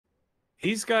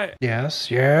He's got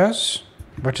Yes, yes.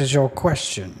 What is your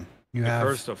question? You the have.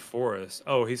 Curse of Forest.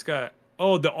 Oh, he's got.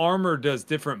 Oh, the armor does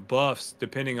different buffs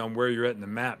depending on where you're at in the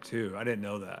map too. I didn't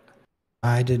know that.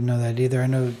 I didn't know that either. I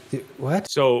know. What?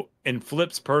 So in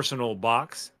Flip's personal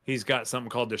box, he's got something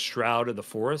called the Shroud of the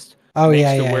Forest. Oh,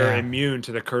 yeah, Makes the yeah, wearer yeah. immune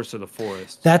to the Curse of the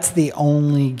Forest. That's the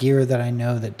only gear that I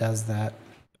know that does that.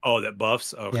 Oh, that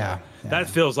buffs? Okay. Yeah, That yeah.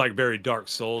 feels like very Dark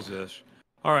Souls-ish.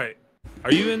 All right.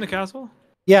 Are you in the castle?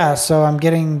 Yeah, so I'm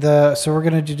getting the. So we're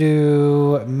going to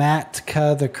do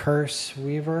Matka the Curse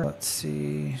Weaver. Let's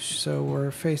see. So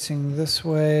we're facing this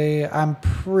way. I'm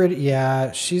pretty.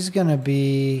 Yeah, she's going to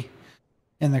be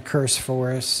in the Curse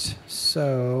Forest.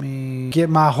 So let me get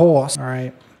my horse. All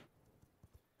right.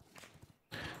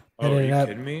 Oh, are Headed you up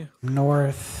kidding me?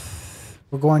 north.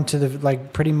 We're going to the,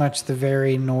 like, pretty much the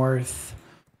very north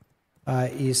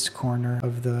east corner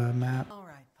of the map.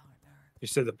 You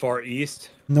said the far east?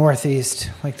 Northeast,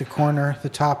 like the corner, the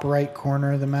top right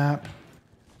corner of the map.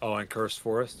 Oh, and Cursed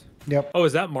Forest? Yep. Oh,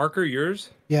 is that marker yours?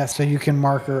 Yeah, so you can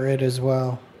marker it as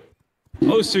well.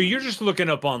 Oh, so you're just looking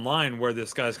up online where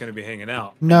this guy's going to be hanging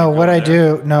out and No, then what going I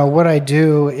there? do, no, what I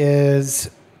do is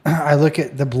I look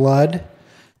at the blood,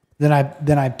 then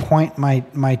I point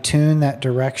my tune that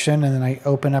direction, and then I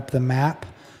open up the map,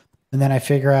 and then I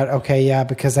figure out, okay, yeah,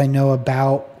 because I know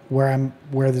about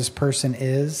where this person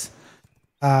is.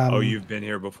 Oh, you've been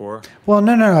here before? Well,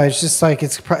 no. It's just like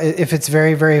if it's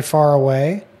very, very far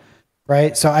away,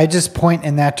 right? So I just point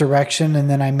in that direction, and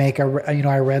then I make I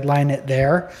redline it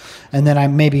there, and then I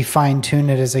maybe fine tune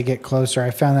it as I get closer. I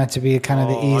found that to be kind of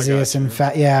the Oh, I got easiest and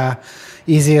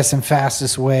you. easiest and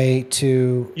fastest way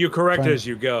to You correct find. as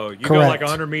you go. You go like Correct.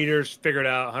 100 meters, figure it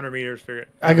out, 100 meters, figure it.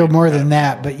 I I go mean, more kind than of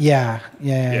that, normal. but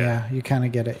yeah. You kind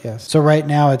of get it, yes. So right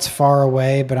now it's far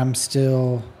away, but I'm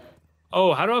still.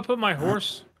 Oh, how do I put my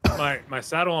horse, my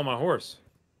saddle on my horse?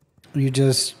 You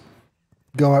just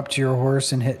go up to your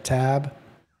horse and hit tab.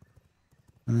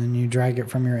 And then you drag it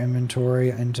from your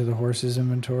inventory into the horse's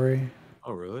inventory.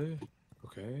 Oh, really?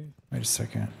 Okay. Wait a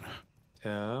second.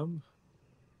 Tab.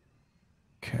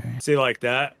 Okay. See, like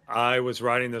that, I was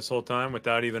riding this whole time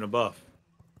without even a buff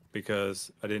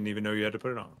because I didn't even know you had to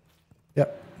put it on.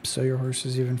 Yep. So your horse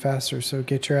is even faster. So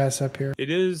get your ass up here. It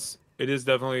is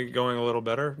definitely going a little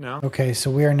better now. Okay. So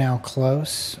we are now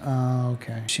close.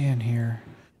 Okay. She in here.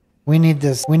 We need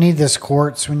this. We need this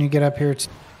quartz when you get up here.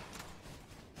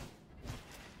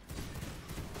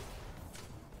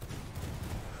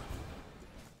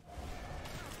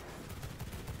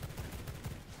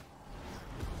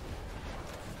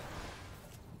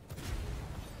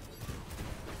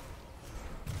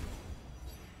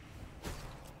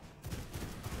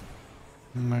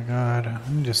 Oh my god,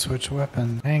 I need to switch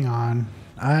weapons. Hang on.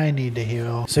 I need to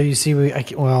heal. So you see,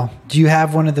 well, do you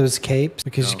have one of those capes?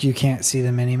 Because No. you can't see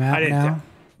the mini I map didn't. now.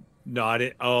 No, I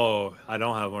didn't. Oh, I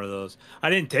don't have one of those. I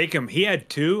didn't take him. He had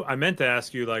two. I meant to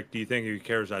ask you, like, do you think if he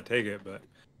cares I take it? But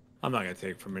I'm not gonna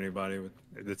take it from anybody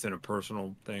that's in a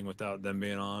personal thing without them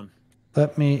being on. I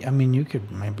mean, you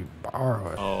could maybe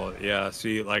borrow it. Oh yeah.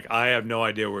 See, like I have no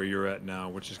idea where you're at now,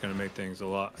 which is gonna make things a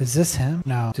lot. Is this him?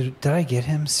 No. Did I get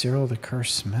him? Cyril the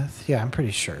Curse Smith? Yeah, I'm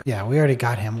pretty sure. Yeah, we already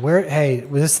got him. Hey,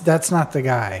 that's not the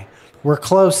guy. We're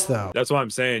close though. That's what I'm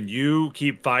saying. You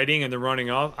keep fighting and then running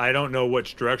off. I don't know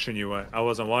which direction you went. I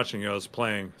wasn't watching you. I was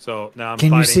playing. So now I'm Can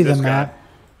you fighting see the this guy. map?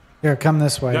 Here, come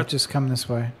this way. That's, Just come this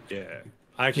way. yeah.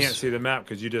 I can't see the map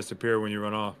because you disappear when you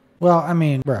run off. Well, I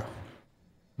mean, bro.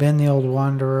 Ben the Old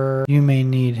Wanderer. You may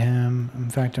need him. In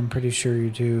fact, I'm pretty sure you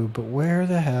do. But where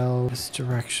the hell? This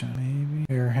direction, maybe?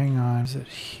 Here, hang on. Is it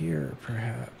here,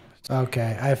 perhaps?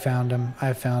 Okay, I found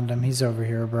him. He's over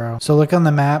here, bro. So look on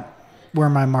the map where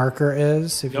my marker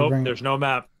is. If you Nope, bring, there's no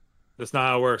map. That's not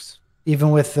how it works.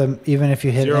 even if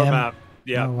you hit Zero M. map.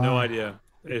 Yeah, Oh, no wow. idea.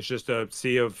 It's just a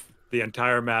sea of the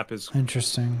entire map is.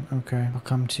 Interesting. Okay, I'll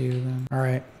come to you then. All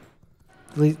right.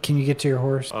 Can you get to your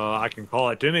horse? I can call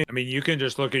it to me. I mean, you can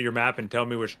just look at your map and tell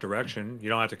me which direction. You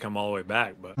don't have to come all the way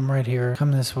back, but. I'm right here.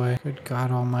 Come this way. Good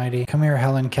God Almighty. Come here,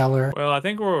 Helen Keller. Well, I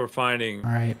think what we're finding.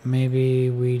 All right, maybe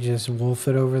we just wolf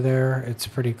it over there. It's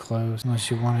pretty close, unless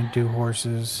you want to do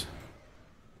horses.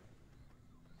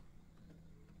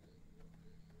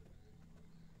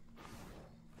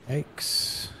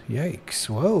 Yikes. Yikes.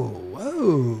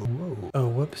 Whoa. Oh,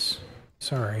 whoops.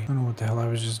 Sorry. I don't know what the hell I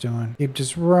was just doing. Keep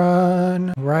just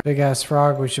run. Right. Big ass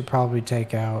frog we should probably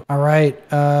take out. All right.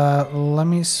 Let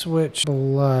me switch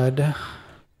blood.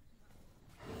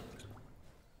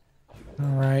 All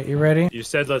right. You ready? You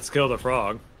said let's kill the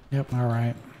frog. Yep. All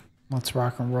right. Let's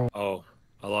rock and roll. Oh,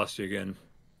 I lost you again.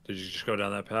 Did you just go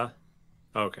down that path?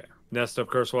 Okay. Nest of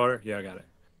curse water? Yeah, I got it.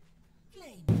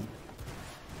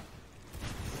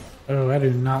 Oh, I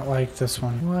do not like this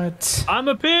one. What? I'm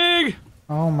a pig.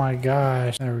 Oh my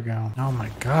gosh. There we go. Oh my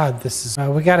god, this is...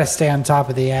 we gotta stay on top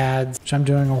of the ads, which I'm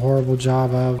doing a horrible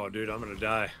job of. Oh, dude, I'm gonna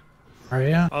die. Are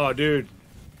you? Oh, dude.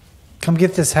 Come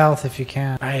get this health if you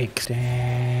can. Yikes.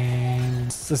 Dang.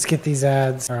 Let's get these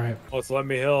ads. All right. Let's let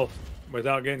me heal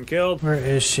without getting killed. Where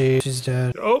is she? She's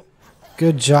dead. Oh.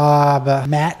 Good job.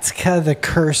 Matka the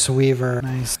Curse Weaver.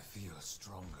 Nice. I feel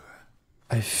stronger.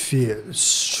 I feel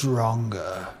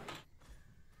stronger.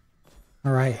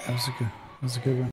 All right. That was a good one.